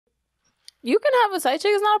You can have a side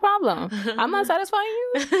chick. It's not a problem. I'm not satisfying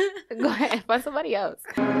you. Go ahead. Find somebody else.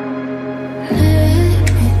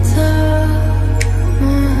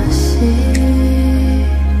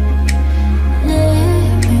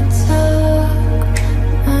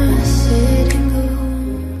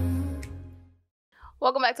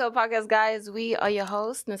 Welcome back to our podcast, guys. We are your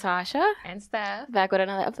hosts, Natasha and Steph. Back with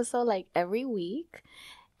another episode like every week.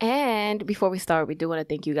 And before we start, we do want to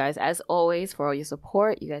thank you guys, as always, for all your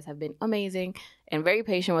support. You guys have been amazing and very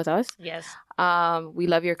patient with us. Yes. We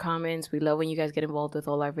love your comments. We love when you guys get involved with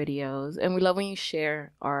all our videos. And we love when you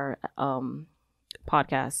share our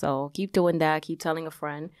podcast. So keep doing that. Keep telling a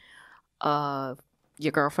friend,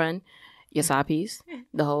 your girlfriend, your sappies,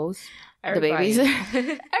 the hoes, Everybody. the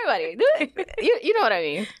babies. Everybody. Do it. You know what I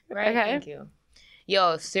mean. Right. Okay? Thank you.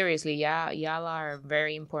 Yo, seriously, y'all are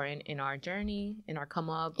very important in our journey, in our come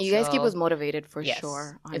up. You guys keep us motivated for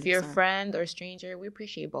sure. 100%. If you're a friend or a stranger, we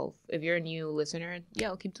appreciate both. If you're a new listener,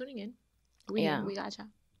 keep tuning in. We gotcha.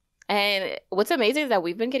 And what's amazing is that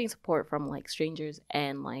we've been getting support from like strangers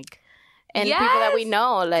and people Yes! that we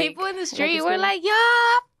know. Like People in the street it's were been- like, "Yeah,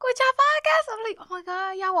 with y'all podcast." I'm like, "Oh my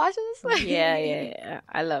god, y'all watching this?" yeah.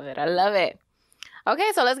 I love it.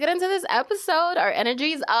 Okay, so let's get into this episode. Our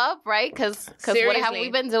energy's up, right? Because what have Seriously.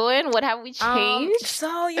 we been doing? What have we changed? So,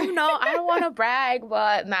 I don't want to brag,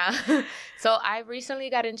 but nah. So, I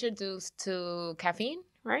recently got introduced to caffeine,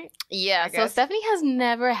 right? Yeah, I so guess. Stephanie has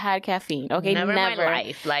never had caffeine. Okay, Never in my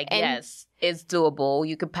life. Like, And- yes, it's doable.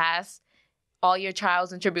 You could pass all your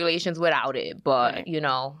trials and tribulations without it, but, Right.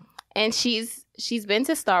 And she's been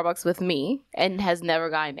to Starbucks with me and has never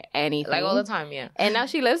gotten anything. like all the time, yeah. And now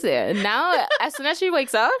she lives there. Now, as soon as she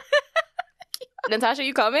wakes up, Natasha,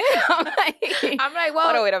 you coming? I'm like, well,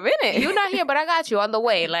 hold on, wait a minute. you're not here, but I got you on the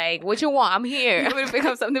way. Like, what you want? I'm here. You want me to pick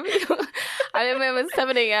up something for you? I didn't it's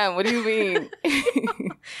 7 a.m. What do you mean?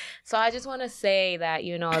 So I just want to say that,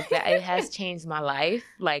 that it has changed my life,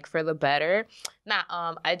 like, for the better.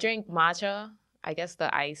 Now, I drink matcha, I guess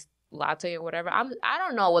the iced latte or whatever. I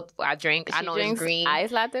don't know what I drink. I She know it's drinks green.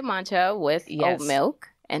 iced latte matcha with Yes. oat milk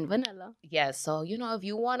and vanilla. Yes, so, if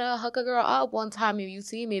you want to hook a girl up one time, if you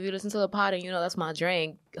see me, if you listen to the pod and that's my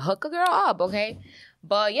drink, hook a girl up, okay?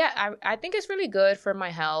 But, yeah, I think it's really good for my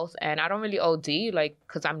health, and I don't really OD, like,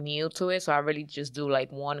 because I'm new to it, so I really just do, like,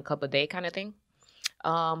 1 cup a day kind of thing.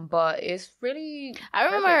 But it's really I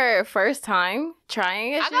remember first time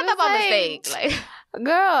trying it. I she got was that by like, mistake. Like,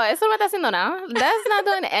 girl, eso no me está haciendo nada. That's not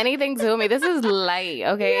doing anything to me. This is light,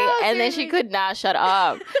 okay? Yeah, and then she seriously. could not shut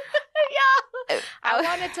up. I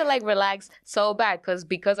wanted to like relax so bad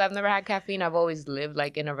because I've never had caffeine. I've always lived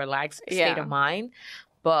like in a relaxed state Yeah. of mind.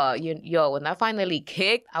 But when that finally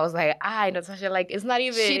kicked, I was like, Natasha, like it's not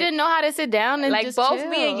even. She didn't know how to sit down and like just both chill.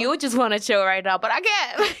 me and you just want to chill right now, but I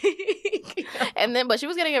can't. But she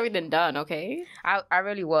was getting everything done, okay? I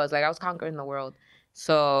really was like I was conquering the world.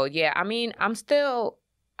 So yeah, I mean I'm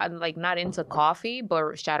like not into coffee,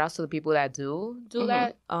 but shout outs to the people that do Mhm.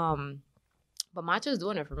 that. But matcha's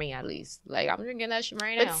doing it for me at least. Like I'm drinking that shit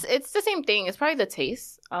right now. It's the same thing. It's probably the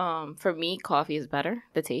taste. For me, coffee is better,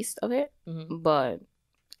 the taste of it. Mhm. But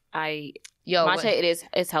matcha when,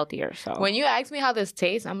 it's healthier. So when you ask me how this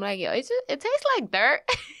tastes, I'm like, it tastes like dirt.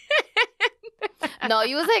 no,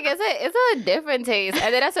 you was like, it's a different taste.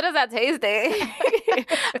 And then as soon as I tasted it,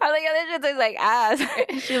 I was like, yeah, this shit tastes like ass.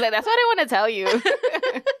 She's like, that's what I want to tell you.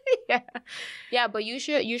 yeah, but you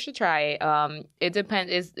should try it. It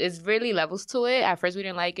depends. It's really levels to it. At first we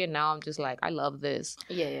didn't like it. Now I'm just like, I love this.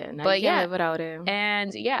 Yeah. Now But you can't yeah. live without it.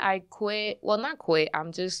 And yeah, I quit. Well, not quit.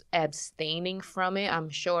 I'm just abstaining from it. I'm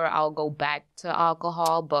sure I'll go back to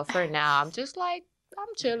alcohol, but for now, I'm just like, I'm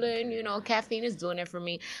chilling. Caffeine is doing it for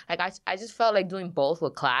me. Like I just felt like doing both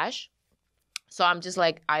would clash. So I'm just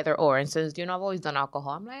like either or. And since I've always done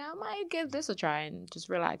alcohol, I'm like, I might give this a try and just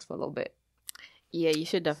relax for a little bit. Yeah, you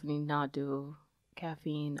should definitely not do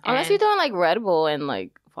caffeine unless And- you're doing like Red Bull and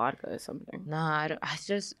like vodka or something. Nah,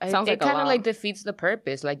 Sounds it like a kind of lot. like defeats the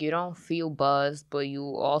purpose. Like you don't feel buzzed, but you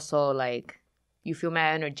also like you feel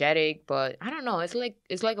mad energetic. But I don't know. It's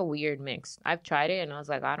like a weird mix. I've tried it and I was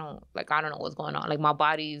like, I don't know what's going on. Like my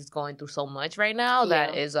body's going through so much right now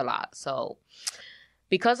that Yeah. is a lot. So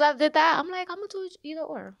because I did that, I'm like, I'm gonna do either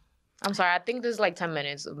or. I'm sorry. I think this is like 10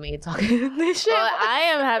 minutes of me talking this shit. Well, I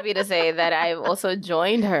am happy to say that I've also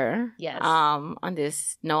joined her. Yes. On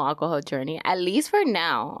this no alcohol journey, at least for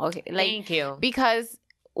now. Okay. Like Thank you. because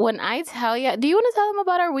when I tell you, do you want to tell them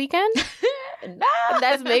about our weekend? Nah.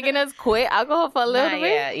 That's making us quit alcohol for a little Nah,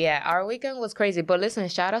 bit. Yeah. Our weekend was crazy. But listen,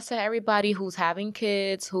 shout out to everybody who's having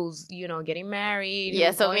kids, who's, getting married. Yeah.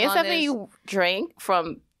 who's So going me and on Stephanie this- drank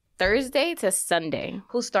from Thursday to Sunday.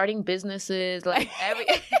 who's starting businesses, like every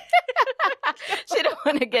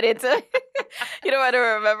want to get into it. You don't want to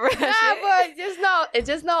remember that shit. But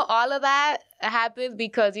just know all of that happened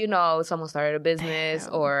because, someone started a business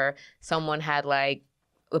or someone had like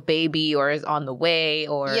a baby or is on the way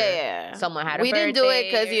or someone had a birthday. We didn't do it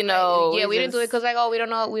because, we didn't do it because we don't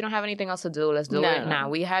know, we don't have anything else to do. Let's do it. Now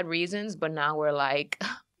we had reasons, but now we're like,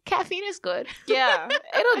 caffeine is good. Yeah,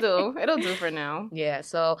 it'll do for now. Yeah,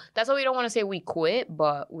 so that's why we don't want to say we quit,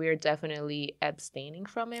 but we're definitely abstaining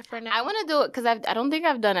from it for now. I want to do it because I don't think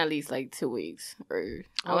I've done at least like 2 weeks or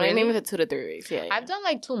I want to name it 2 to 3 weeks. Yeah, I've done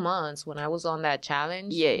like 2 months when I was on that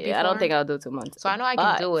challenge. Yeah, before. I don't think I'll do 2 months. So I know I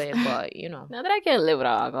can do it, but Now that I can't live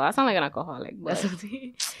without alcohol, I sound like an alcoholic. But...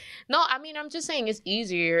 No, I mean, I'm just saying it's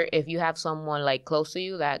easier if you have someone like close to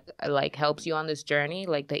you that like helps you on this journey,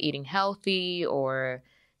 like the eating healthy or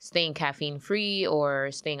staying caffeine free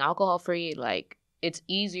or staying alcohol free. Like it's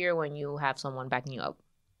easier when you have someone backing you up.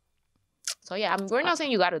 So yeah, we're not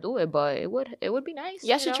saying you got to do it, but it would be nice.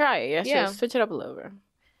 You should try it. Yeah, switch it up a little bit.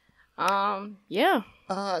 Yeah.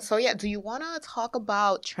 So yeah, do you want to talk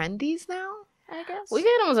about trendies now? I guess we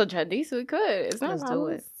get on some trendies, so we could. It's not. Let's do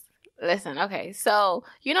it. Listen, okay, so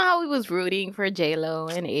you know how we was rooting for J-Lo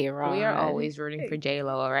and A-Rod? We are always rooting for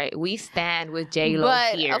J-Lo, all right? We stand with J-Lo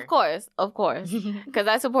but here. Of course, because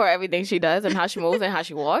I support everything she does and how she moves and how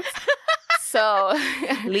she walks. So,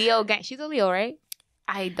 Leo gang, she's a Leo, right?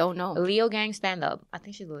 I don't know. Leo gang stand up. I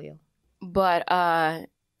think she's a Leo. But,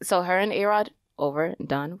 so her and A-Rod, over,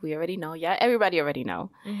 done. We already know. Yeah, everybody already know.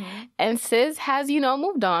 Mm-hmm. And sis has,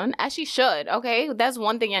 moved on, as she should, okay? That's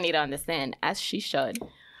one thing I need to understand, as she should.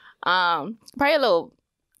 Probably a little,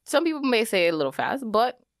 some people may say a little fast,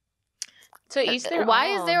 but to each their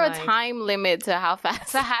why own, is there a time limit to how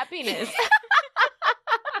fast? To happiness.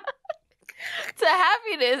 To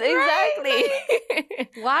happiness, exactly. Right?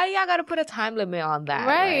 Why y'all gotta put a time limit on that?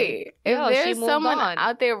 Right. Like, if there's someone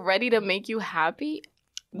out there ready to make you happy,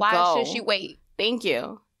 why should she wait? Thank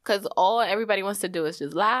you. Because all everybody wants to do is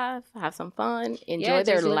just laugh, have some fun, enjoy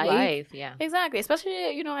their life. Yeah. Exactly.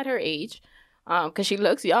 Especially, at her age. Because she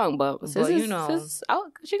looks young, but sis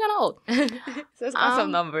out, she kind of old. Sis got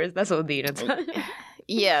some numbers. That's what Dina does.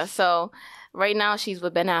 Yeah, so right now she's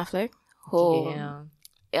with Ben Affleck. Who,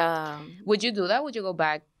 would you do that? Would you go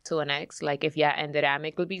back to an ex? Like if y'all ended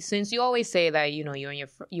amicably? Since you always say that, you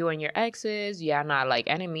and your exes, y'all not like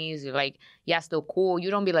enemies. You're like, y'all still cool.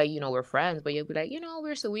 You don't be like, we're friends, but you'll be like,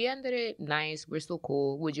 we ended it nice. We're still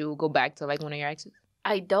cool. Would you go back to like one of your exes?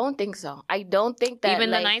 I don't think so. I don't think that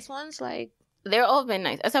even the nice ones, like. They're all been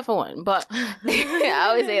nice, except for one. But I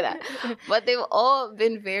always say that. But they've all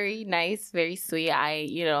been very nice, very sweet.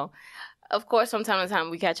 Of course, from time to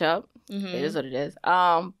time we catch up. Mm-hmm. It is what it is.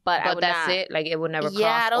 But that's it. Like it would never.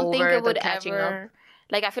 I don't think it would ever. Up.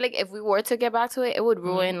 Like I feel like if we were to get back to it, it would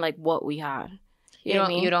ruin like what we had. You know what I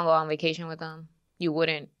mean? You don't go on vacation with them. You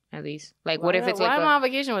wouldn't, at least. Like what if it's why am I on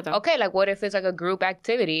vacation with them? Okay, like what if it's like a group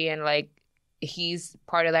activity and like. He's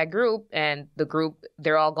part of that group, and the group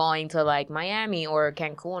they're all going to like Miami or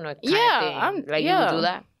Cancun or kind of thing. You would do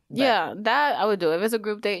that. Yeah, that I would do if it's a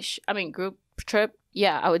group date. Group trip.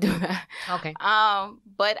 Yeah, I would do that. Okay.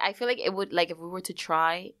 But I feel like it would if we were to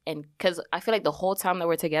try because I feel like the whole time that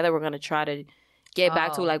we're together, we're gonna try to get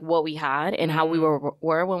back to like what we had and how we were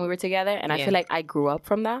when we were together, and I feel like I grew up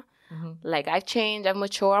from that. Mm-hmm. Like I've changed, I'm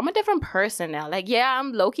mature, I'm a different person now. Like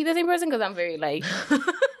I'm low key the same person because I'm very like.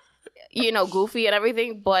 Goofy and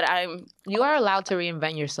everything, but you are allowed to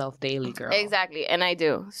reinvent yourself daily, girl. Exactly, and I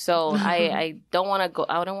do. So I don't want to go.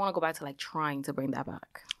 I don't want to go back to like trying to bring that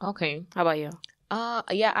back. Okay. How about you?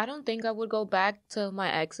 Yeah, I don't think I would go back to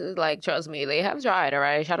my exes. Like, trust me, they have tried. All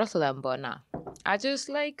right, shout out to them, but nah. I just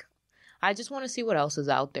want to see what else is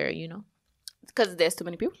out there. Because there's too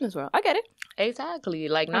many people in this world. I get it. Exactly.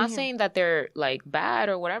 Like, not saying that they're, like, bad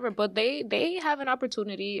or whatever, but they have an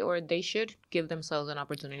opportunity or they should give themselves an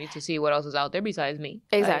opportunity to see what else is out there besides me.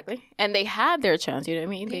 Exactly. Like, and they had their chance, you know what I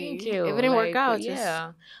mean? Thank you. If it didn't work out,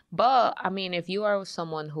 yeah. But, I mean, if you are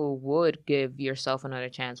someone who would give yourself another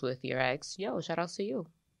chance with your ex, shout out to you.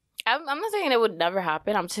 I'm not saying it would never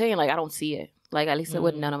happen. I'm saying, like, I don't see it. Like, at least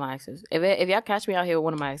with none of my exes. If y'all catch me out here with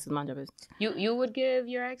one of my exes, my job is... You would give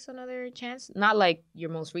your ex another chance? Not, like, your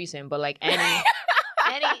most recent, but, like, any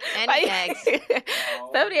ex.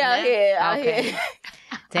 Somebody out here.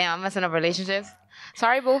 Damn, I'm messing up relationships.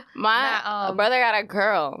 Sorry, boo. My brother got a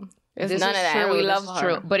girl. It's none of that. True. We love her.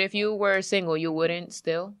 True. But if you were single, you wouldn't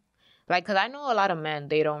still? Like, because I know a lot of men,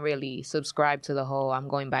 they don't really subscribe to the whole, I'm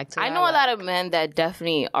going back to that. I know a lot of men that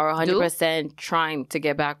definitely are 100% trying to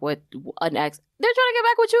get back with an ex. They're trying to get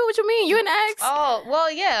back with you. What you mean? You an ex? Oh,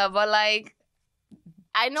 well, yeah, but like...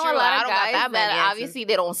 I know a lot of guys that obviously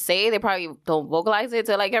they don't say, they probably don't vocalize it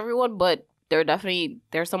to like everyone, but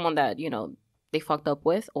there's someone that, you know, they fucked up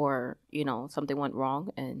with, or, you know, something went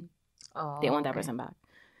wrong and they want that person back.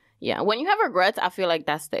 Yeah, when you have regrets, I feel like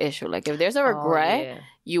that's the issue. Like, if there's a regret,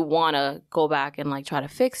 you want to go back and, like, try to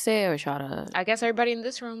fix it or try to... I guess everybody in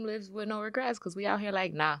this room lives with no regrets because we out here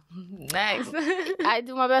like, nah, next. I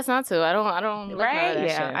do my best not to. I don't right? That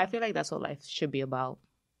yeah, shit. I feel like that's what life should be about.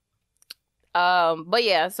 But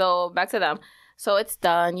yeah, so back to them. So it's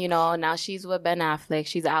done, you know. Now she's with Ben Affleck.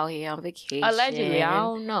 She's out here on vacation. Allegedly, I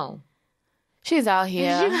don't know. She's out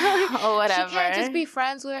here or whatever. She can't just be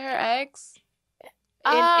friends with her ex.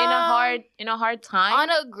 In a hard time on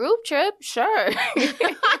a group trip, sure. Group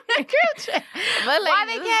trip. But like, why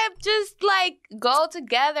they can't just like go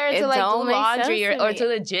together to like do laundry or to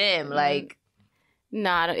the gym? Like,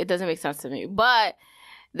 nah, it doesn't make sense to me. But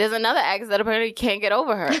there's another ex that apparently can't get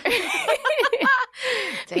over her.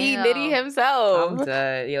 P. Diddy himself. I'm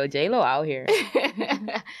dead. Yo, J-Lo out here,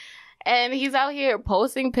 and he's out here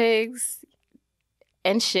posting pics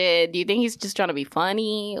and shit. Do you think he's just trying to be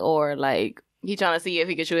funny, or like? He trying to see if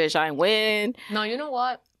he can shoot his shot and win? No, you know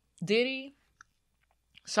what? Diddy?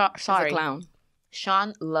 Sorry. He's a clown.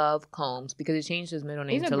 Sean Love Combs, because he changed his middle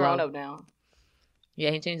name to Love. He's a grown-up now.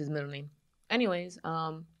 Yeah, he changed his middle name. Anyways,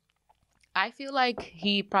 I feel like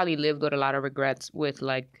he probably lived with a lot of regrets with,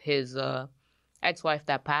 like, his ex-wife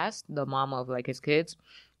that passed, the mom of, like, his kids.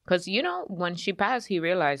 Because, you know, when she passed, he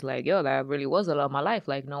realized, like, yo, that really was the love of my life.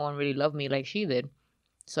 Like, no one really loved me like she did.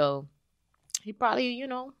 So, he probably, you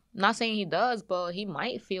know... Not saying he does, but he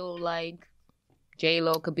might feel like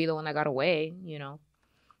J-Lo could be the one that got away, you know.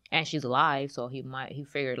 And she's alive, so he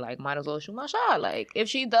figured, like, might as well shoot my shot. Like, if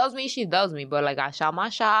she does me, she does me. But, like, I shot my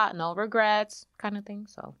shot, no regrets, kind of thing,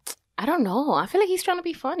 so. I don't know. I feel like he's trying to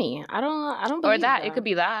be funny. I don't Or that. It could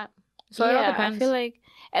be that. So yeah, it all depends. I feel like...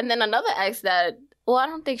 And then another ex that... Well, I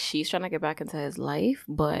don't think she's trying to get back into his life,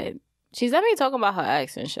 but... She's definitely talking about her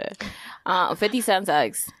ex and shit. 50 Cent's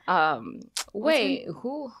ex. Wait,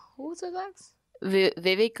 who's his ex?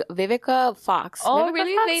 Vivica Fox. Oh, Vivica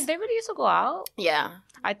really? Fox? They really used to go out? Yeah.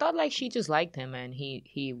 I thought, like, she just liked him and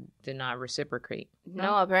he did not reciprocate.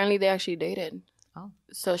 No, apparently they actually dated. Oh.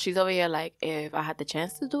 So she's over here like, if I had the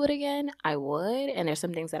chance to do it again, I would. And there's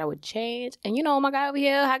some things that I would change. And, you know, my guy over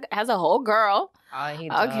here has a whole girl. Oh, he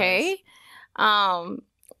does. Okay.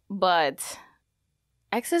 But...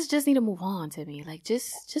 exes just need to move on to me. Like,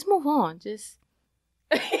 just move on. Just...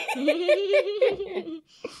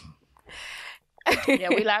 Yeah,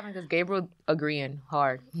 we laughing because Gabriel agreeing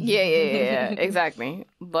hard. Yeah. Exactly.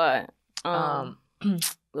 But,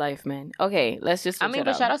 life, man. Okay, let's just...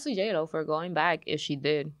 but shout out to J-Lo for going back, if she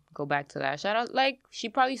did go back to that. Shout out, like, she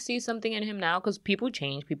probably sees something in him now because people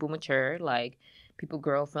change, people mature. Like, people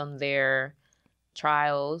grow from their...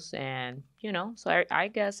 trials, and you know, so I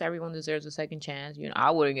guess everyone deserves a second chance. You know,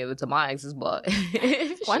 I wouldn't give it to my exes, but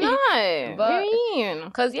why not? But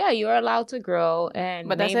because yeah, you're allowed to grow, and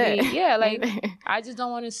but maybe, that's it. Yeah, like I just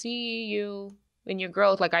don't want to see you in your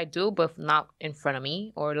growth. Like I do, but not in front of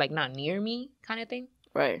me or like not near me, kind of thing.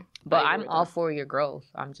 Right. But I'm all for your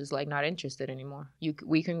growth. I'm just like not interested anymore.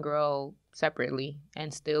 We can grow separately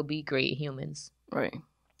and still be great humans. Right.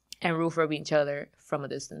 And root for each other from a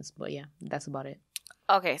distance. But yeah, that's about it.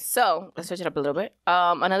 Okay, so let's switch it up a little bit.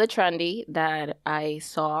 Another trendy that I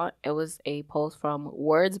saw, it was a post from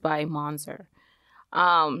Words by Monster.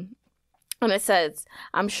 And it says,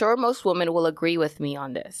 I'm sure most women will agree with me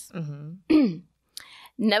on this. Mm-hmm.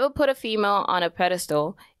 Never put a female on a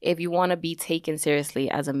pedestal if you want to be taken seriously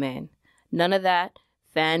as a man. None of that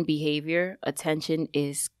fan behavior. Attention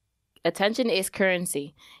is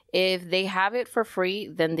currency. If they have it for free,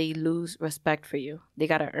 then they lose respect for you. They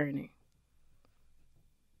gotta earn it.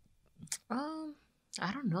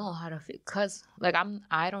 I don't know how to feel, cause like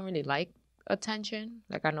I don't really like attention.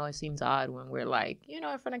 Like I know it seems odd when we're like, you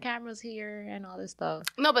know, in front of cameras here and all this stuff.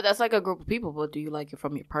 No, but that's like a group of people. But do you like it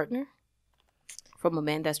from your partner? From a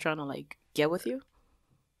man that's trying to like get with you?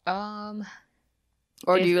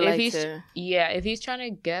 Or do you like to? Yeah, if he's trying to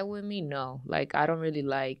get with me, no. Like I don't really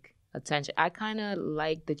like attention. I kind of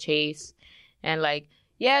like the chase and like,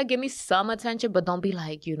 yeah, give me some attention, but don't be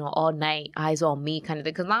like, you know, all night, eyes on me kind of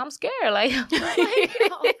thing. Because now I'm scared. Like,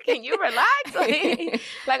 can you relax?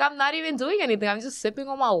 Like, I'm not even doing anything. I'm just sipping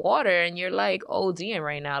on my water and you're like ODing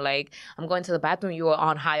right now. Like, I'm going to the bathroom, you are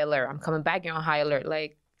on high alert. I'm coming back, you're on high alert.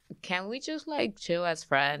 Like, can we just like chill as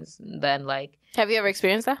friends? And then like... Have you ever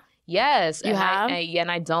experienced that? Yes. You have?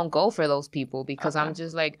 And I don't go for those people because I'm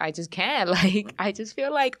just like, I just can't. Like, I just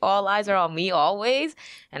feel like all eyes are on me always.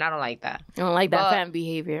 And I don't like that. I don't like that fan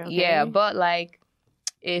behavior. Okay? Yeah, but like,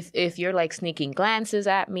 if you're like sneaking glances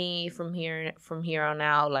at me from here on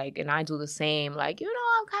out, like, and I do the same, like,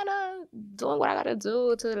 I'm kind of doing what I gotta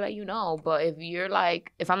do to let you know. But if you're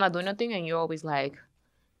like, if I'm not doing nothing and you're always like,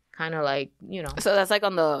 kind of like, So that's like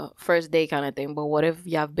on the first day kind of thing. But what if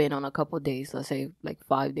y'all been on a couple days, let's say like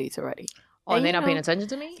 5 dates already? Oh, and they're not know, paying attention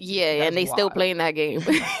to me? Yeah, That's and they still wild. playing that game.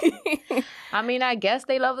 I mean, I guess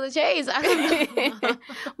they love the chase. I don't know.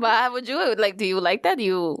 But how would you like? Do you like that? Do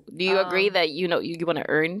you agree that you want to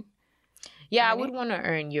earn? Yeah, I Earn would it? want to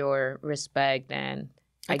earn your respect and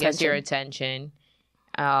I guess your attention.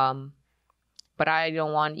 But I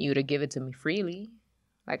don't want you to give it to me freely.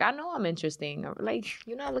 Like, I know I'm interesting. Like,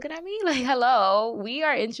 you're not looking at me. Like, hello, we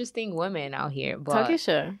are interesting women out here. Talk your But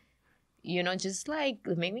shit. just like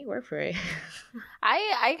make me work for it.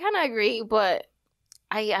 I kind of agree, but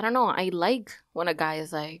I don't know. I like when a guy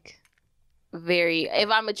is like very. If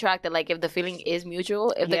I'm attracted, like if the feeling is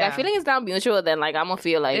mutual. If the guy Yeah. feeling is not mutual, then like I'm gonna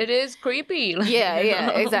feel like It is creepy. Like, yeah,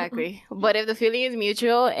 exactly. But if the feeling is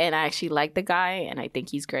mutual and I actually like the guy and I think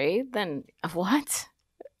he's great, then what?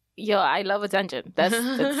 Yo, I love attention. That's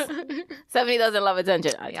 70 doesn't love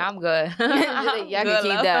attention. Yeah, I'm good. Y'all can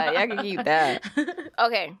keep that. Y'all can keep that.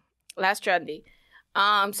 Okay, last trendy.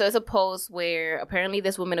 So it's a post where apparently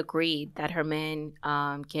this woman agreed that her man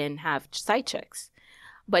can have side chicks,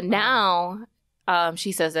 but now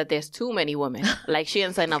she says that there's too many women. Like she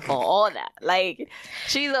didn't sign up for all that. Like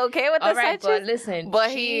she's okay with the All right, side but chicks. listen.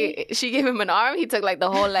 But she gave him an arm. He took like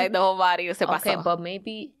the whole leg, the whole body. Se Okay, pasó. but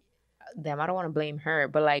maybe. Damn, I don't want to blame her,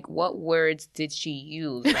 but like, what words did she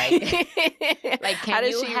use? Like, like How can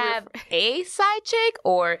does you she have a side chick,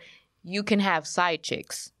 or you can have side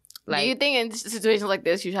chicks? Like, do you think in situations like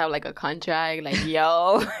this you should have like a contract? Like,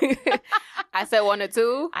 yo, I said 1 or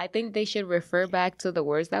 2. I think they should refer back to the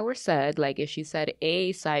words that were said. Like, if she said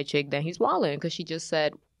a side chick, then he's walling because she just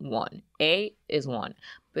said 1. A is 1.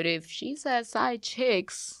 But if she said side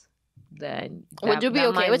chicks, then Would you be that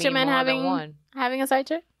okay might with your mean man more than having one. having a side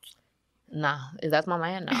chick? Nah, if that's my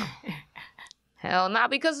man, no. Hell nah,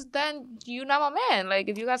 because then you not my man. Like,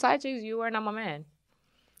 if you got side chicks, you are not my man.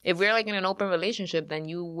 If we're like in an open relationship, then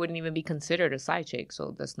you wouldn't even be considered a side chick.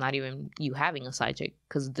 So that's not even you having a side chick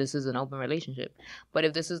because this is an open relationship. But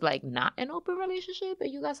if this is like not an open relationship and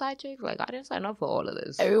you got side chicks, like, I didn't sign up for all of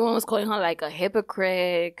this. Everyone was calling her like a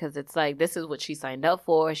hypocrite because it's like this is what she signed up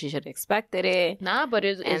for. She should have expected it. Nah, but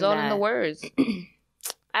it's And all in the that- words.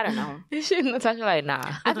 I don't know. Natasha like, nah.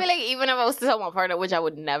 I feel like even if I was to tell my partner, which I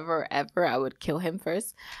would never ever, I would kill him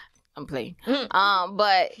first. I'm playing.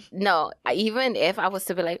 But no, even if I was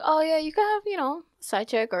to be like, oh yeah, you can have side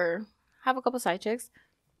chick or have a couple side chicks.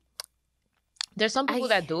 There's some people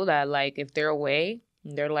that do that. Like, if they're away,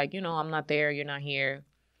 they're like, I'm not there, you're not here.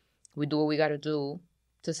 We do what we got to do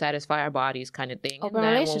to satisfy our bodies, kind of thing. Open and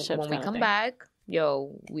then relationships when we kinda come thing. back,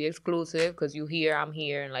 yo, we exclusive because you here, I'm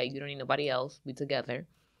here, and like you don't need nobody else. We together.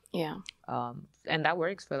 Yeah, and that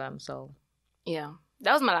works for them. So yeah.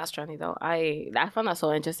 That was my last journey though. I found that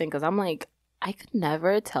so interesting because I'm like, I could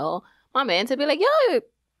never tell my man to be like, yo,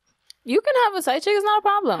 you can have a side chick. It's not a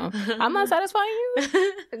problem. I'm not satisfying you.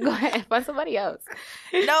 Go ahead, find somebody else.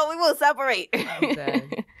 No, we will separate.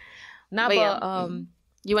 Okay. Nah, But but yeah.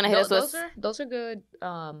 You want to hit us with those are good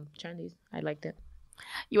trendies. I liked it.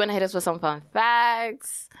 You want to hit us with some fun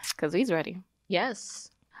facts? Because we's ready. Yes.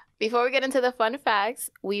 Before we get into the fun facts,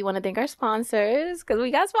 we want to thank our sponsors because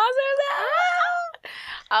we got sponsors.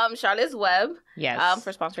 Charlotte's Web Yes.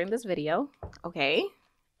 for sponsoring this video. Okay.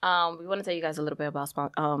 We want to tell you guys a little bit about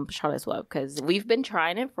Charlotte's Web because we've been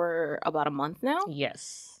trying it for about a month now.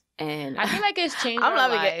 Yes. And I feel like it's changed I'm our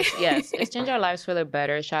loving it. lives. Yes, it's changed our lives for the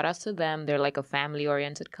better. Shout outs to them. They're like a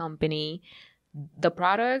family-oriented company. The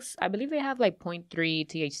products, I believe they have like 0.3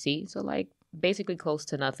 THC, so like basically close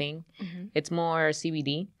to nothing. Mhm. It's more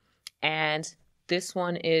CBD. And this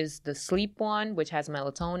one is the sleep one, which has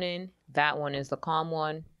melatonin. That one is the calm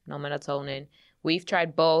one, no melatonin. We've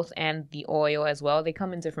tried both and the oil as well. They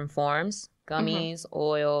come in different forms, gummies,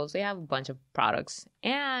 oils. They have a bunch of products.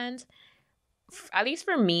 And at least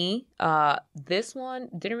for me, this one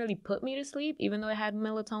didn't really put me to sleep, even though it had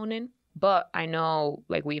melatonin. But I know,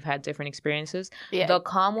 like, we've had different experiences. yeah. The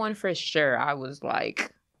calm one, for sure, I was,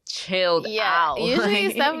 like, chilled out. Usually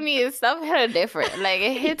Like- Stephanie's stuff hit her different. Like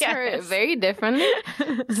it hits her Yes. very differently.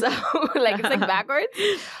 So like it's like backwards.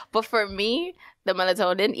 But for me, the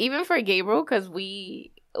melatonin, even for Gabriel, because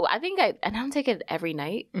I don't take it every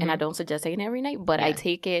night, and I don't suggest taking it every night, but I Yeah.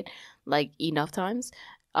 take it like enough times.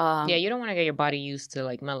 Yeah, you don't want to get your body used to,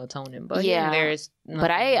 like, melatonin. But Yeah. there's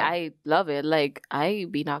But I love it. Like I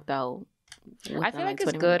be knocked out I feel like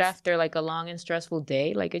it's good after like a long and stressful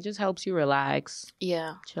day. Like it just helps you relax.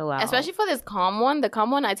 Yeah. Chill out. Especially for this calm one. The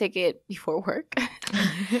calm one, I take it before work.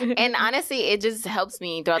 And honestly, it just helps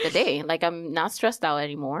me throughout the day. Like I'm not stressed out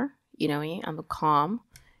anymore. You know what I mean? I'm calm.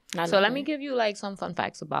 So let me give you like some fun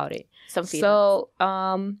facts about it. Some feelings. So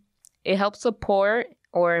it helps support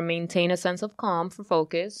or maintain a sense of calm for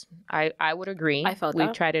focus. I would agree. I felt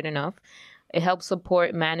We've tried it enough. It helps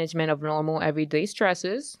support management of normal everyday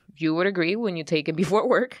stresses. You would agree when you take it before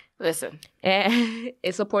work. Listen. And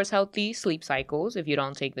it supports healthy sleep cycles if you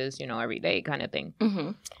don't take this, every day kind of thing. Mm-hmm.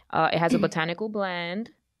 It has a botanical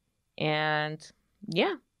blend. And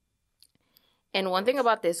yeah. And one thing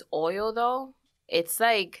about this oil, though, it's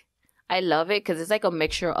like, I love it because it's like a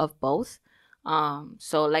mixture of both.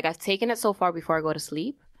 So like I've taken it so far before I go to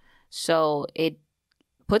sleep. So it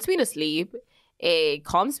puts me to sleep. It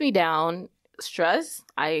calms me down. Stress.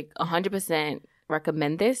 I 100%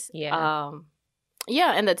 recommend this. Yeah.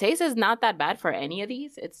 Yeah, and the taste is not that bad for any of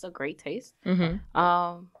these. It's a great taste.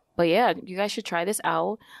 Mm-hmm. But yeah, you guys should try this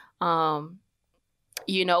out.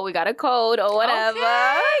 We got a code or whatever.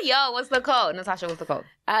 Okay. Yo, what's the code? Natasha, what's the code?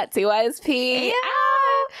 At TYSP. Yeah.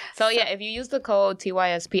 So yeah, if you use the code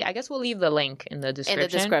TYSP, I guess we'll leave the link in the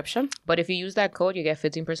description. But if you use that code, you get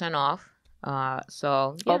 15% off.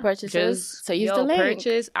 So yeah, all purchases. So use the link.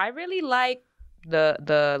 Purchase. I really like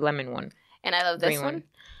the lemon one. And I love this one.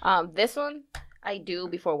 This one I do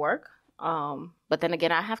before work. But then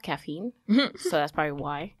again, I have caffeine, so that's probably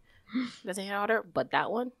why that's a order. But that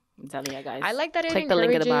one, I'm telling you guys, I like that it click the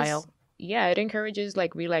link in the bio. Yeah, it encourages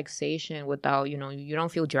like relaxation without you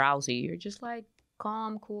don't feel drowsy. You're just like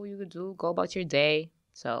calm, cool. You could go about your day.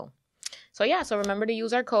 So yeah. So remember to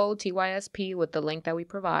use our code TYSP with the link that we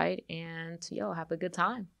provide, and have a good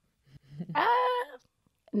time.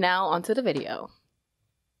 Now onto the video.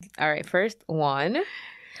 All right, first one.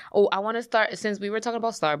 Oh, I want to start, since we were talking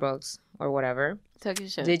about Starbucks or whatever.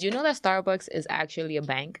 Did you know that Starbucks is actually a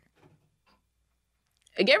bank?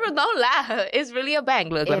 Gabriel, don't laugh. It's really a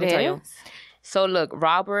bank. Look, let me tell you. So look,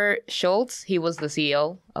 Robert Schultz, he was the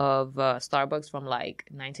CEO of Starbucks from like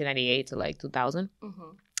 1998 to like 2000. Mm-hmm.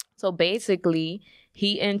 So basically,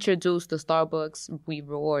 he introduced the Starbucks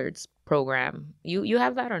Rewards program. You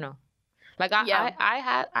have that or no? Like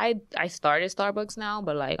I started Starbucks now,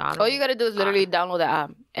 but like I don't. All you gotta do is literally download the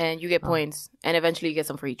app, and you get points, and eventually you get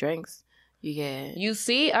some free drinks. You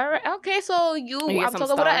see, all right, okay. So I'm talking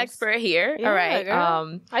about an expert here. Yeah, all right.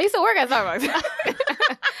 Girl. I used to work at Starbucks.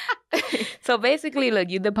 So basically, look,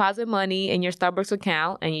 you deposit money in your Starbucks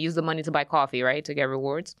account, and you use the money to buy coffee, right, to get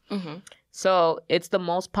rewards. Mm-hmm. So it's the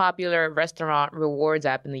most popular restaurant rewards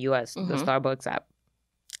app in the U.S. Mm-hmm. The Starbucks app.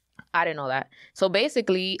 I didn't know that. So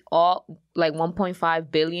basically, all like $1.5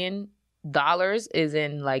 billion is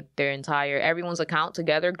in like everyone's account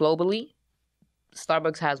together globally.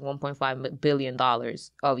 Starbucks has $1.5 billion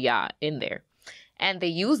of in there. And they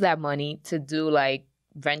use that money to do like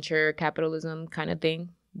venture capitalism kind of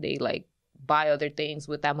thing. They like buy other things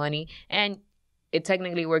with that money. And it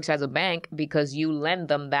technically works as a bank because you lend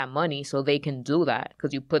them that money so they can do that.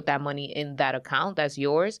 Because you put that money in that account that's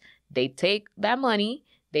yours. They take that money.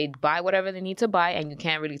 They buy whatever they need to buy, and you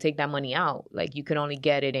can't really take that money out. Like, you can only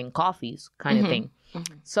get it in coffees kind of thing.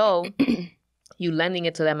 Mm-hmm. So, you lending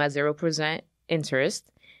it to them at 0% interest.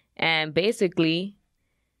 And basically,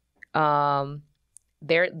 they're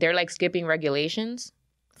like skipping regulations,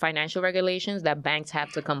 financial regulations that banks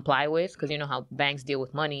have to comply with. Because you know how banks deal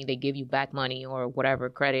with money. They give you back money or whatever,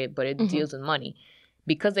 credit, but it deals in money.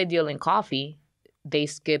 Because they deal in coffee, they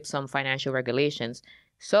skip some financial regulations.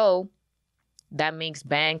 So, that makes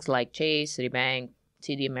banks like Chase, Citibank,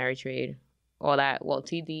 TD Ameritrade, all that. Well,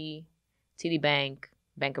 TD Bank,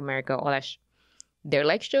 Bank of America, all that. They're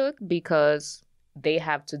like shook because they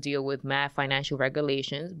have to deal with mad financial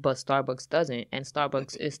regulations, but Starbucks doesn't. And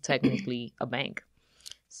Starbucks is technically a bank.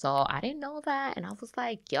 So I didn't know that. And I was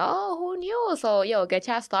like, yo, who knew? So, get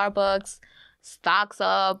your Starbucks stocks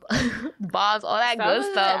up, bonds, all that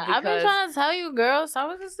good stuff. I've been trying to tell you, girl,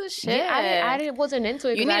 Starbucks is the shit. Yeah, I wasn't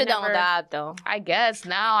into it. You need to download the app, though. I guess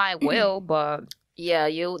now I will, but yeah,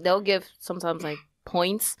 they'll give sometimes like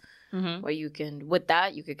points where you can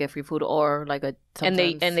you could get free food or like and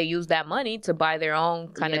they use that money to buy their own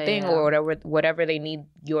kind of thing or whatever they need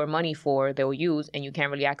your money for. They'll use, and you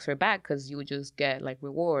can't really ask for it back because you would just get like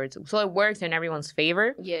rewards. So it works in everyone's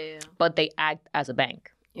favor. Yeah. But they act as a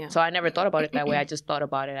bank. Yeah. So I never thought about it that way. I just thought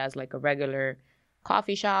about it as like a regular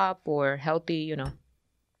coffee shop or healthy,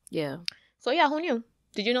 Yeah. So yeah, who knew?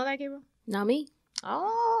 Did you know that, Gabriel? Not me.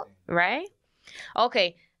 Oh, right?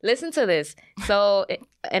 Okay, listen to this. So,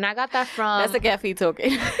 and I got that from... That's a caffeine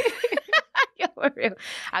token. Yo, For real.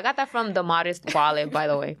 I got that from the Modest Wallet, by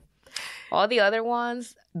the way. All the other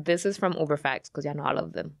ones, this is from Uberfacts, because y'all know I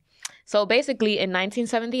love them. So basically, in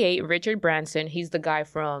 1978, Richard Branson, he's the guy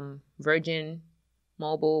from Virgin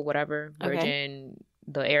Mobile, whatever, Virgin,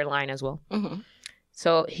 the airline as well. Mm-hmm.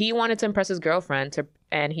 So he wanted to impress his girlfriend,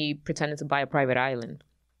 and he pretended to buy a private island.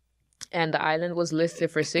 And the island was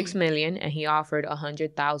listed for $6 million, and he offered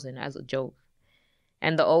 $100,000 as a joke.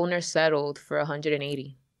 And the owner settled for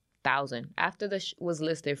 $180,000. After was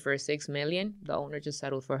listed for $6 million, the owner just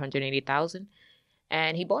settled for $180,000,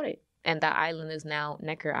 and he bought it. And that island is now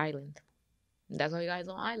Necker Island. That's why you guys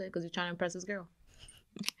on island, because you're trying to impress his girl.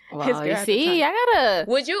 Wow, you see, I gotta.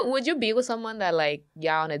 Would you be with someone that like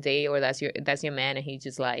y'all on a date, or that's your man, and he's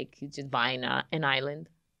just buying an island?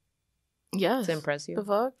 Yes. To impress you. The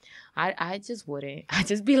fuck? I just wouldn't. I'd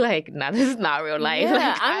just be like, nah, this is not real life. Yeah,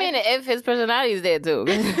 like, I mean, if his personality is there too.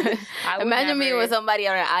 Imagine me with somebody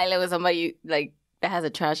on an island with somebody like that has a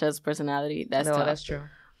trash ass personality. That's tough. That's true.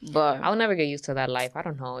 But I'll never get used to that life. I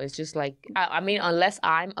don't know. It's just like, I mean, unless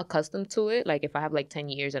I'm accustomed to it, like if I have like 10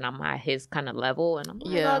 years and I'm at his kind of level and I'm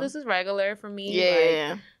like, oh, this is regular for me.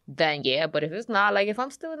 Yeah. Then yeah. But if it's not, like if I'm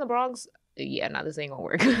still in the Bronx, yeah, no, this ain't gonna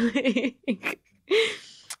work.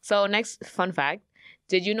 So next fun fact.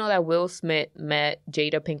 Did you know that Will Smith met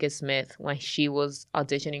Jada Pinkett Smith when she was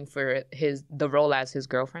auditioning for the role as his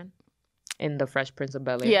girlfriend in The Fresh Prince of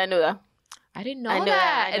Bel-Air? Yeah, I knew that. I didn't know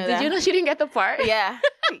that. Did you know she didn't get the part? Yeah.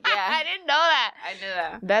 I didn't know that. I knew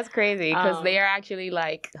that. That's crazy because they are actually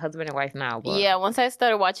like husband and wife now. But... Yeah, once I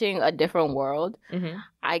started watching A Different World,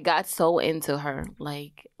 I got so into her.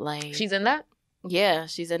 Like she's in that? Yeah,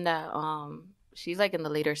 she's in that. She's like in the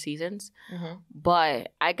later seasons.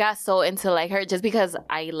 But I got so into like her just because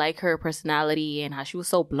I like her personality and how she was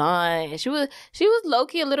so blunt. And she was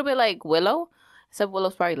low-key a little bit like Willow. Except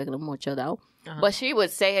Willow's probably like a little more chilled out. But she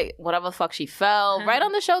would say whatever the fuck she felt right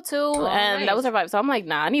on the show too. And that was her vibe. So I'm like,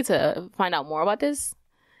 nah, I need to find out more about this.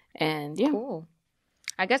 And yeah. Cool.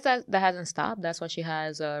 I guess that hasn't stopped. That's why she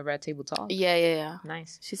has Red Table Talk. Yeah.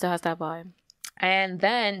 Nice. She still has that vibe. And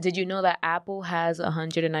then, did you know that Apple has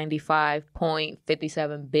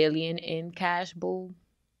 195.57 billion in cash, boo?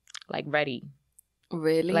 Like ready.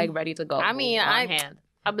 Really? Like ready to go. I mean, hand.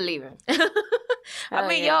 I believe it. I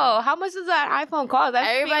mean, yo, how much does that iPhone cost?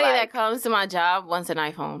 Everybody that comes to my job wants an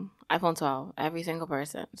iPhone 12, every single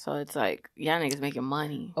person. So it's like, y'all niggas making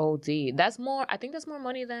money. OD. That's more, I think that's more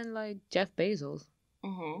money than like Jeff Bezos.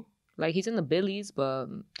 Like he's in the billies, but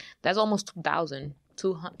that's almost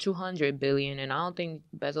 200 billion, and I don't think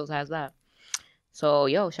Bezos has that. So,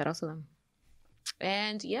 yo, shout out to them.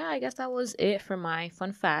 And yeah, I guess that was it for my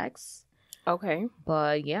fun facts. Okay.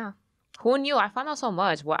 But yeah. Who knew? I found out so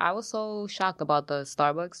much. Well, I was so shocked about the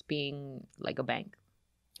Starbucks being like a bank.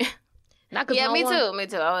 Yeah, me too.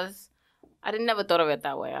 I never thought of it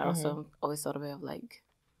that way. I also always thought of it of like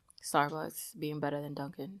Starbucks being better than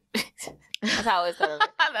Dunkin'. That's how I always thought of it.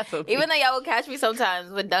 That's so even though y'all will catch me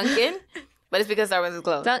sometimes with Dunkin', but it's because Starbucks is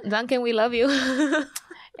closed. Dunkin', we love you.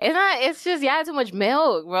 It's not. It's just y'all have too much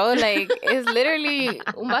milk, bro. Like it's literally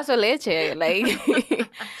un vaso de leche, like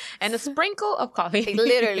and a sprinkle of coffee,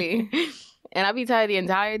 literally. And I'll be tired the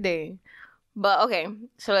entire day. But okay,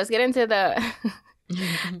 so let's get into the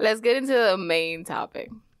main topic,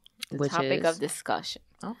 which topic is of discussion.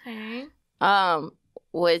 Okay.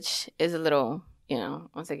 Which is a little,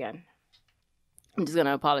 once again, I'm just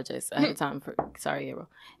gonna apologize ahead of time for sorry, April.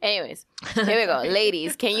 Anyways, here we go,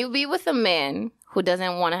 ladies. Can you be with a man who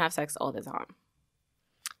doesn't want to have sex all the time?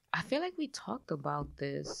 I feel like we talked about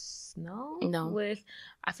this. No.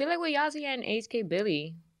 I feel like with Yazzie and HK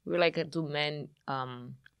Billy, we were like, do men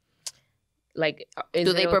like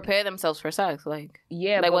do they prepare themselves for sex? Like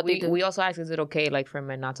like what we also asked, is it okay like for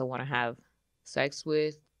men not to want to have sex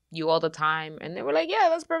with you all the time? And they were like, yeah,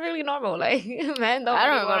 that's perfectly normal. Like men don't. I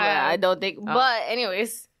don't remember that. I don't think. But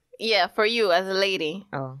anyways, yeah, for you as a lady,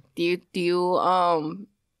 do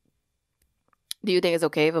you think it's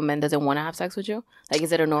okay if a man doesn't want to have sex with you? Like,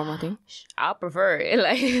 is it a normal thing? I'll prefer it.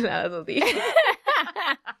 Like,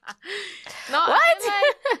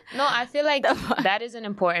 I feel like that is an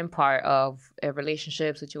important part of a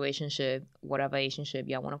relationship, situationship, whatever relationship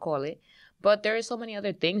y'all want to call it. But there are so many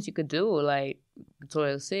other things you could do, like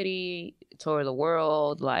tour the city, tour the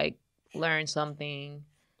world, like learn something.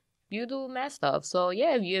 You do mad stuff. So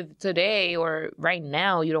yeah, if today or right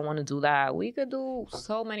now you don't want to do that, we could do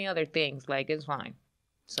so many other things. Like it's fine.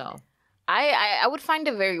 So I would find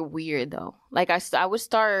it very weird though. Like I would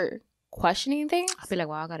start questioning things. I feel like,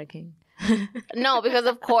 wow, I got a king. No, because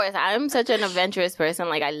of course I'm such an adventurous person.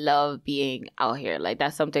 Like I love being out here. Like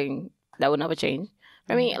that's something that would never change.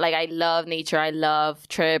 For me, like, I love nature. I love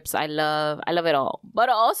trips. I love it all. But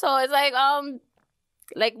also, it's like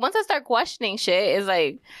once I start questioning shit, it's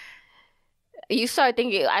like you start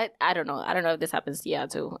thinking. I don't know. I don't know if this happens to you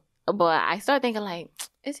too. But I start thinking like,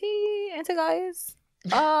 is he into guys?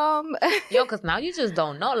 Yo, because now you just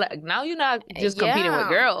don't know. Like now you're not just competing with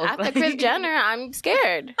girls. After Kris Jenner, I'm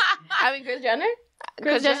scared. I mean, Kris Jenner.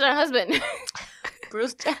 Kris Jenner's husband.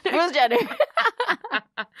 Bruce Jenner. Bruce Jenner.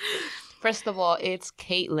 First of all, it's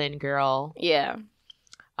Caitlyn, girl. Yeah.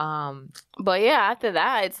 But yeah, after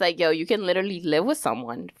that, it's like, yo, you can literally live with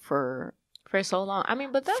someone for so long. I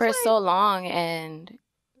mean, but that's for so long, and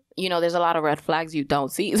you know, there's a lot of red flags you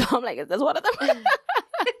don't see. So I'm like, is this one of them? Like,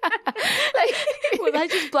 was I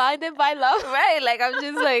just blinded by love? Right? Like, I'm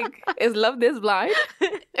just like, is love this blind?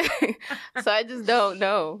 So I just don't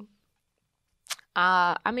know.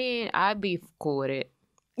 I mean, I'd be cool with it.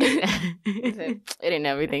 It ain't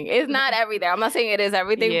everything. It's not everything. I'm not saying it is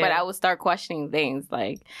everything, but I would start questioning things,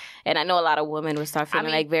 like, and I know a lot of women would start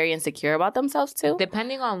feeling like very insecure about themselves too.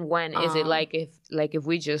 Depending on when, is it like if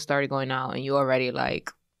we just started going out and you already like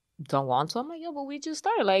don't want to? I'm like, yo, but we just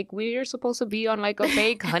started. Like, we're supposed to be on like a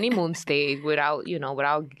fake honeymoon stage without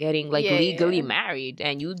getting like legally married,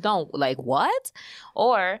 and you don't. Like, what?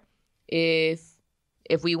 Or if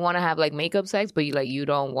we want to have like makeup sex, but you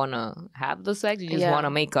don't want to have the sex, you just want to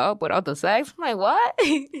make up without the sex. I'm like, what?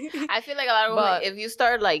 I feel like a lot of women, if you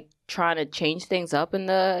start like trying to change things up in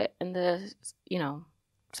the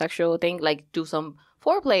sexual thing, like do some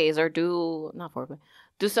foreplays or do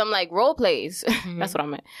some like role plays. Mm-hmm. That's what I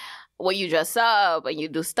meant. Where you dress up and you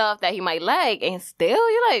do stuff that he might like, and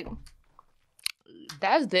still you're like,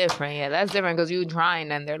 that's different. Yeah, that's different because you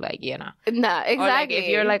trying and they're like, yeah, nah. Nah, exactly. Or like if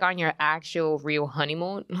you're like on your actual real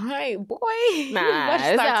honeymoon, hey, boy, nah,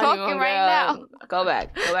 let's start talking right now. Go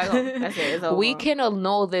back home. That's it. It's over. We can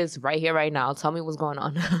know this right here, right now. Tell me what's going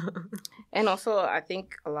on. And also, I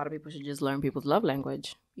think a lot of people should just learn people's love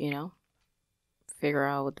language, figure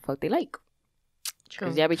out what the fuck they like.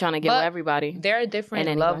 Because they be trying to give everybody. There are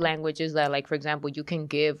different love languages that, like, for example, you can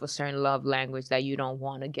give a certain love language that you don't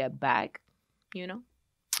want to get back,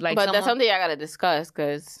 Like, but that's something I gotta discuss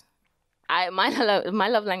because my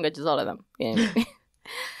love language is all of them.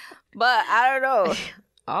 But I don't know.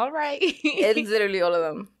 All right, it's literally all of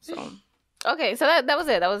them. So okay, so that was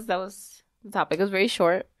it. That was the topic. It was very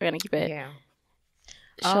short. We're gonna keep it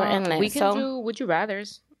short and lit. We can do would you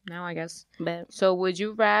rather's now, I guess. So would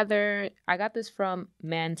you rather? I got this from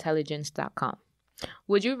mantelligence.com.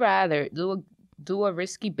 Would you rather do a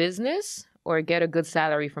risky business or get a good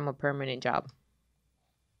salary from a permanent job?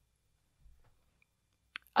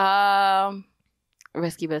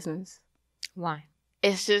 Risky business. Why?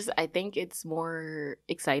 It's just, I think it's more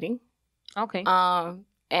exciting. Okay.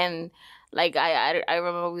 And like I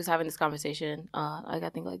remember we was having this conversation I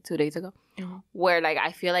think like 2 days ago, where like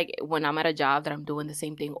I feel like when I'm at a job that I'm doing the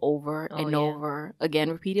same thing over and over again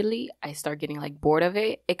repeatedly, I start getting like bored of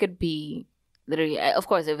it. It could be literally, of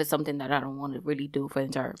course, if it's something that I don't want to really do for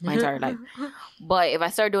my entire life. But if I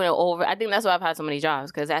start doing it over, I think that's why I've had so many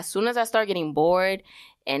jobs, because as soon as I start getting bored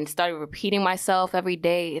and start repeating myself every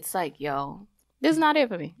day, it's like, yo, this is not it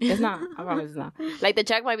for me. It's not. I promise it's not. Like, the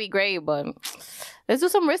check might be great, but let's do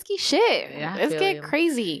some risky shit. Yeah, let's get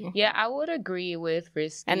crazy. Yeah, I would agree with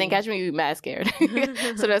risky. And then catch me mad scared.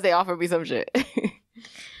 So as they offer me some shit.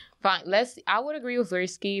 Fine. I would agree with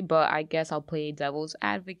risky, but I guess I'll play devil's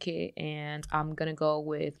advocate, and I'm gonna go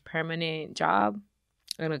with permanent job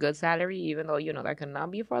and a good salary, even though that could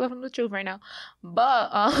not be farther from the truth right now.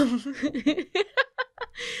 But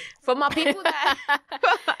for my people that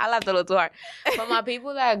I laughed a little too hard. For my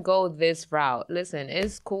people that go this route, listen,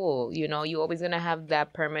 it's cool. You always gonna have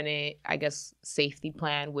that permanent, I guess, safety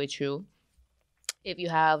plan with you. If you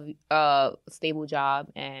have a stable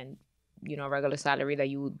job and regular salary that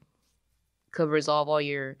you could resolve all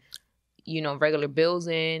your regular bills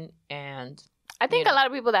in, and I think a lot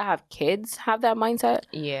of people that have kids have that mindset.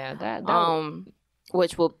 Yeah, that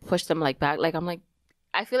which will push them like back. Like, I'm like,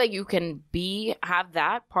 I feel like you can have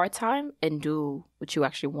that part time and do what you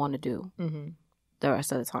actually want to do the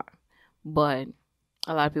rest of the time. But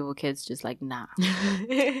a lot of people, kids, just like, nah.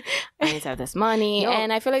 I need to have this money,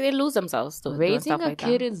 and I feel like they lose themselves. Raising a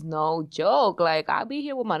kid is no joke. Like, I'll be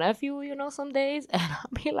here with my nephew, some days, and I'll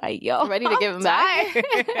be like, yo, ready to give him back.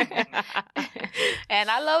 And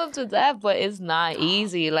I love him to death, but it's not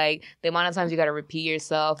easy. Like, the amount of times you got to repeat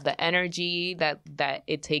yourself, the energy that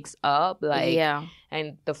it takes up, like,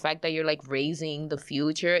 and the fact that you're like raising the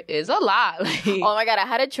future is a lot. Like, oh my God, I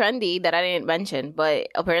had a trendy that I didn't mention, but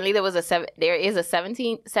apparently there is a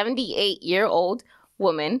 78-year-old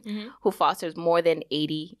woman Mm-hmm. who fosters more than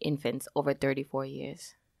 80 infants over 34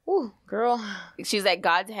 years. Ooh, girl. She's like,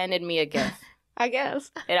 God's handed me a gift, I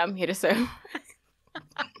guess. and I'm here to serve.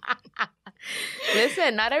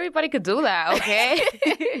 Listen, not everybody could do that, okay?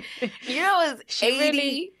 You know, it's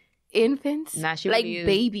 80 infants? Nah, she like really is.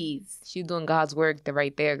 babies. She's doing God's work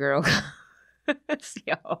right there, girl.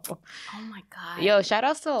 Yo. Oh my God. Yo, shout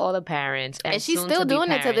outs to all the parents. And she's soon still to be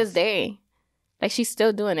doing it to this parents. day. Like, she's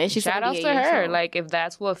still doing it. She's Shout outs to 78 years her. old. Like, if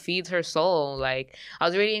that's what feeds her soul. Like, I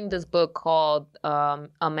was reading this book called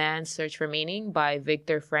A Man's Search for Meaning by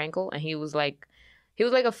Viktor Frankl, and he was like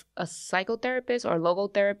a psychotherapist or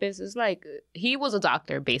logotherapist. It's like he was a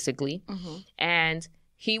doctor basically, Mhm. and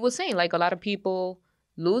he was saying like a lot of people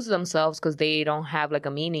lose themselves because they don't have like a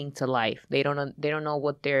meaning to life. They don't know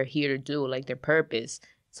what they're here to do, like their purpose.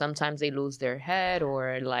 Sometimes they lose their head,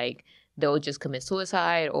 or like they'll just commit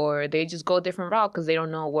suicide, or they just go a different route because they don't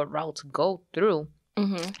know what route to go through.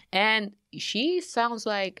 Mhm. And she sounds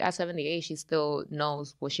like at 78, she still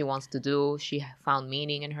knows what she wants to do. She found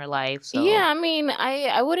meaning in her life. So Yeah, I mean,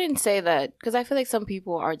 I wouldn't say that, because I feel like some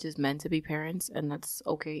people are just meant to be parents, and that's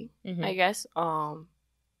okay, Mhm. I guess.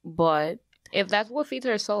 But if that's what feeds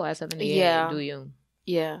her soul at 78, Yeah. do you?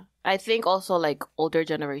 yeah, I think also like older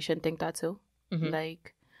generation think that too. Mhm.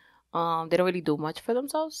 Like, they don't really do much for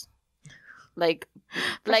themselves. Like,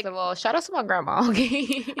 First of all, shout out to my grandma.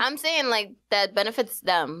 Okay. I'm saying, like, that benefits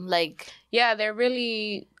them. Like Yeah, they're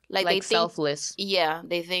really like like they think, selfless. yeah,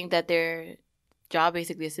 they think that their job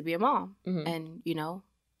basically is to be a mom Mhm. and, you know,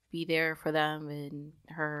 be there for them and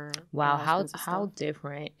her. Wow, her how husbands and stuff.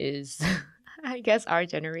 different is I guess our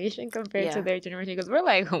generation compared to Yeah. their generation? Because we're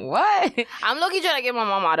like, what? I'm low-key trying to get my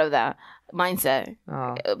mom out of that mindset.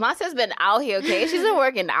 Oh, My sis been out here, okay? She's been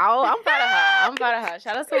working out. I'm proud of her.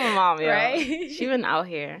 Shout out to my mom, yo. right? She been out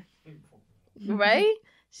here. Right?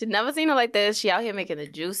 She never seen her like this. She out here making the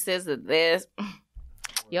juices of this.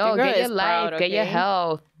 Yo, Your girl get your is life, proud, get your okay?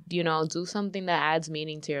 health. You know, do something that adds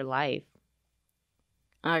meaning to your life.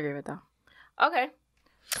 I agree with that. Okay.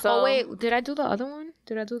 So Oh wait, did I do the other one?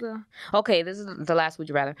 Okay, this is the last would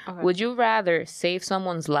you rather. Okay. Would you rather save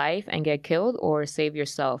someone's life and get killed, or save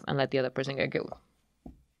yourself and let the other person get killed?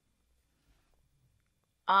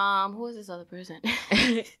 who is this other person?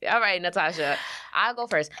 All right, Natasha. I'll go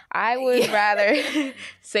first. I would rather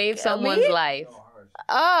save someone's Me? life.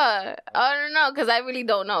 I don't know, because I really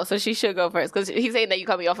don't know. So she should go first, because he's saying that you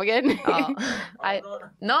cut me off again. She's not even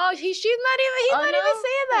he's not even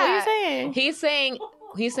saying What are you that. saying? He's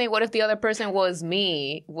saying what if the other person was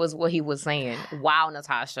me, was what he was saying. Wow,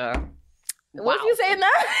 Natasha. What Wow. you saying now?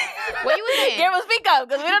 What you saying? Girl, speak up,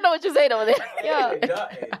 because we don't know what you're saying over there. Yeah.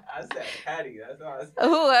 I said Patty. That's all I said.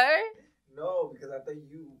 Who, her? No, because I thought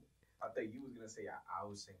you was gonna say I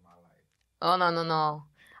would save my life. Oh no.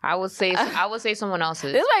 I would say someone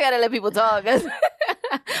else's. This is why I gotta let people talk, because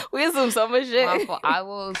we assume so much shit. My fault. I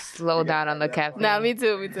will slow down on the caffeine. Nah, me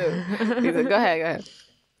too. Go ahead.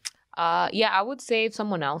 Yeah, I would save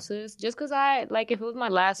someone else's just because if it was my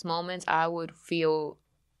last moments, I would feel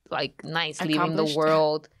like nice leaving the Accomplished.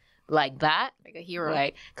 world like that. Like a hero.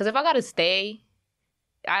 Like, because if I gotta stay,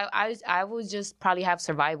 I would just probably have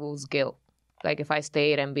survival's guilt. Like if I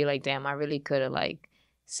stayed and be like, damn, I really could have like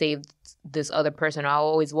saved this other person. I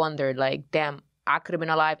always wondered like, damn, I could have been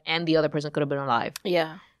alive and the other person could have been alive.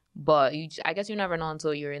 Yeah. But I guess you never know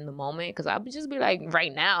until you're in the moment. Because I would just be like,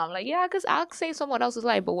 right now, I'm like, yeah, because I'll save someone else's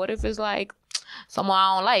life. But what if it's like someone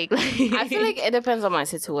I don't like? I feel like it depends on my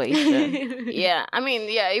situation. Yeah. I mean,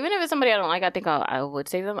 yeah, even if it's somebody I don't like, I think I would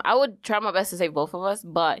save them. I would try my best to save both of us.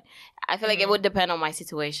 But I feel like it would depend on my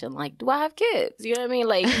situation. Like, do I have kids? You know what I mean?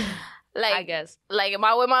 Like, I guess. Like, am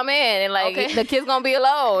I with my man? And, like, Okay. the kid's gonna be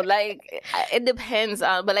alone. Like, it depends.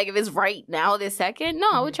 But, like, if it's right now, this second, no,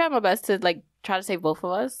 I would try my best to, like, try to save both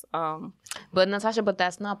of us. But Natasha,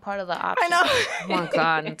 that's not part of the option. I know. Oh my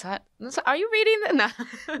God, Natasha, are you reading that?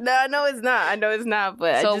 Nah. No, no, it's not. I know it's not.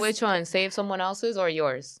 But So which one? Save someone else's or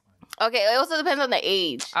yours? Okay, it also depends on the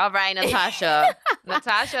age. All right, Natasha. Because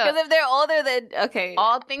Natasha, if they're older, then okay.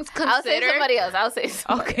 all things I'll say considered. somebody else. I'll say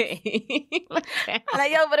somebody. Okay. I'm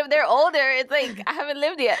like, yo, but if they're older, it's like I haven't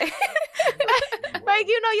lived yet. Like,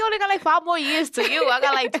 you only got like 5 more years to you. I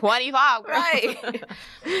got like 25. Girl. Right.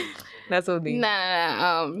 That's so deep.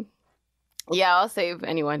 Nah. Yeah, I'll save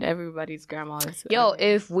anyone. Everybody's grandma. Yo,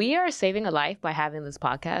 if we are saving a life by having this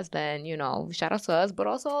podcast, then, shout out to us. But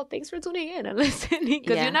also, thanks for tuning in and listening.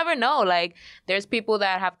 Because Yeah. you never know. Like, there's people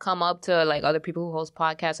that have come up to, like, other people who host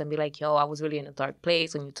podcasts and be like, yo, I was really in a dark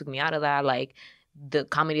place and you took me out of that. Like, the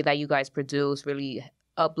comedy that you guys produce really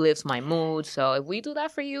uplifts my mood. So if we do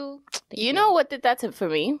that for you, thank you know what did that for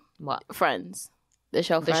me? what? Friends. The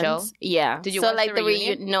show The Friends? show? Yeah. Did you so watch like the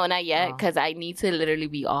reunion? No, not yet, Oh. because I need to literally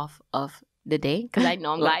be off of the day because I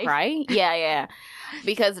know I'm gonna Life? cry. Yeah.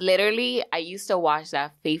 Because literally, I used to watch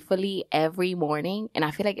that faithfully every morning, and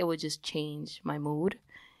I feel like it would just change my mood.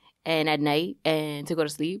 And at night, and to go to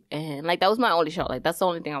sleep, and like that was my only show. Like that's the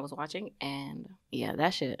only thing I was watching, and yeah,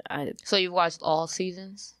 that shit. So you've watched all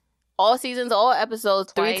seasons? All seasons, all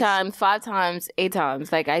episodes, 3 Twice. times, 5 times, 8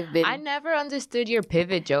 times. Like I've been I never understood your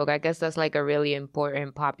pivot joke. I guess that's like a really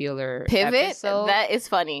important, popular pivot. episode. That is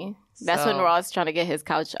funny. That's when So- Ross trying to get his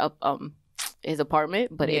couch up his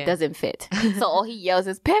apartment, but Yeah. it doesn't fit. So all he yells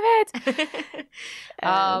is pivot.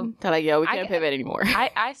 They're like, yo, we I- can't pivot anymore.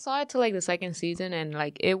 I saw it to like the second season, and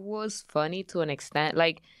like it was funny to an extent.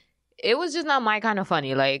 Like it was just not my kind of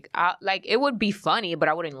funny. Like it would be funny, but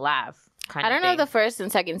I wouldn't laugh. I don't know if the first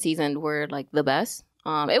and second season were like the best.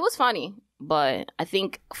 It was funny, but I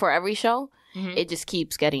think for every show, it just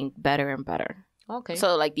keeps getting better and better. okay.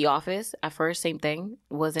 So like The Office, at first, same thing,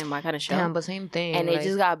 wasn't my kind of show, Damn, but same thing. and like, it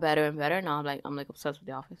just got better and better. Now I'm like obsessed with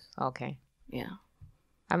The Office. okay. Yeah,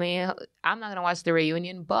 I mean, I'm not gonna watch the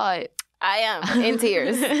reunion, but I am in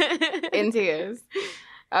tears, in tears.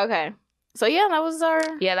 Okay, so yeah, that was our.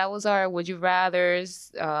 Yeah, that was our would you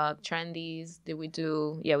rather's, trendies. Did we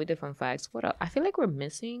do? Yeah, we did fun facts. What else? I feel like we're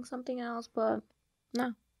missing something else, but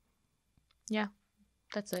no. Yeah,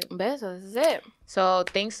 that's it. Bet, so this is it. So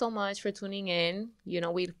thanks so much for tuning in. You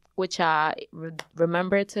know,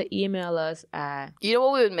 remember to email us at. You know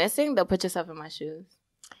what we were missing? The Put Yourself in My Shoes.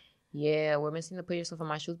 Yeah, we're missing the Put Yourself in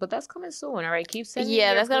My Shoes, but that's coming soon. All right, keep sending. Yeah,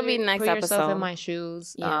 your that's gonna be next Put Yourself episode. in My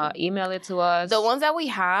Shoes. Yeah. Email it to us. The ones that we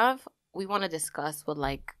have, we want to discuss with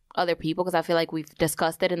like other people because I feel like we've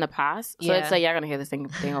discussed it in the past. So Yeah. it's like you're gonna hear this thing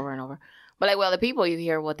over and over. But like with other people, you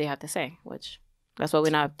hear what they have to say, which that's why we're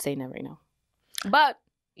not saying that right now. But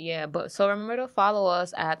Yeah, but so remember to follow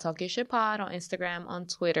us at Talk Your Shit Pod on Instagram, on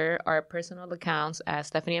Twitter, our personal accounts at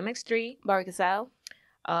StephanieMX3. Barry Casal.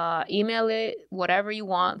 Email it whatever you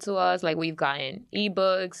want to us. Like we've gotten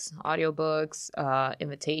ebooks, audiobooks,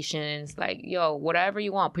 invitations, like yo, whatever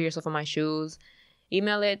you want. Put yourself in my shoes.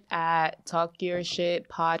 Email it at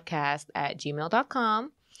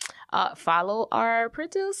talkyourshitpodcast@gmail.com. Follow our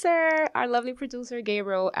producer, our lovely producer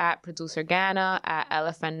Gabriel at Producer Ghana, at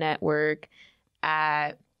Elephant Network,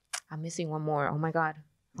 at I'm missing one more. Oh my god.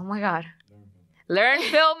 Learn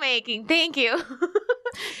filmmaking. Thank you.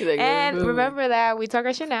 And remember that we talk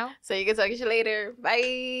our shit now. So you can talk to you later.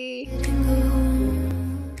 Bye.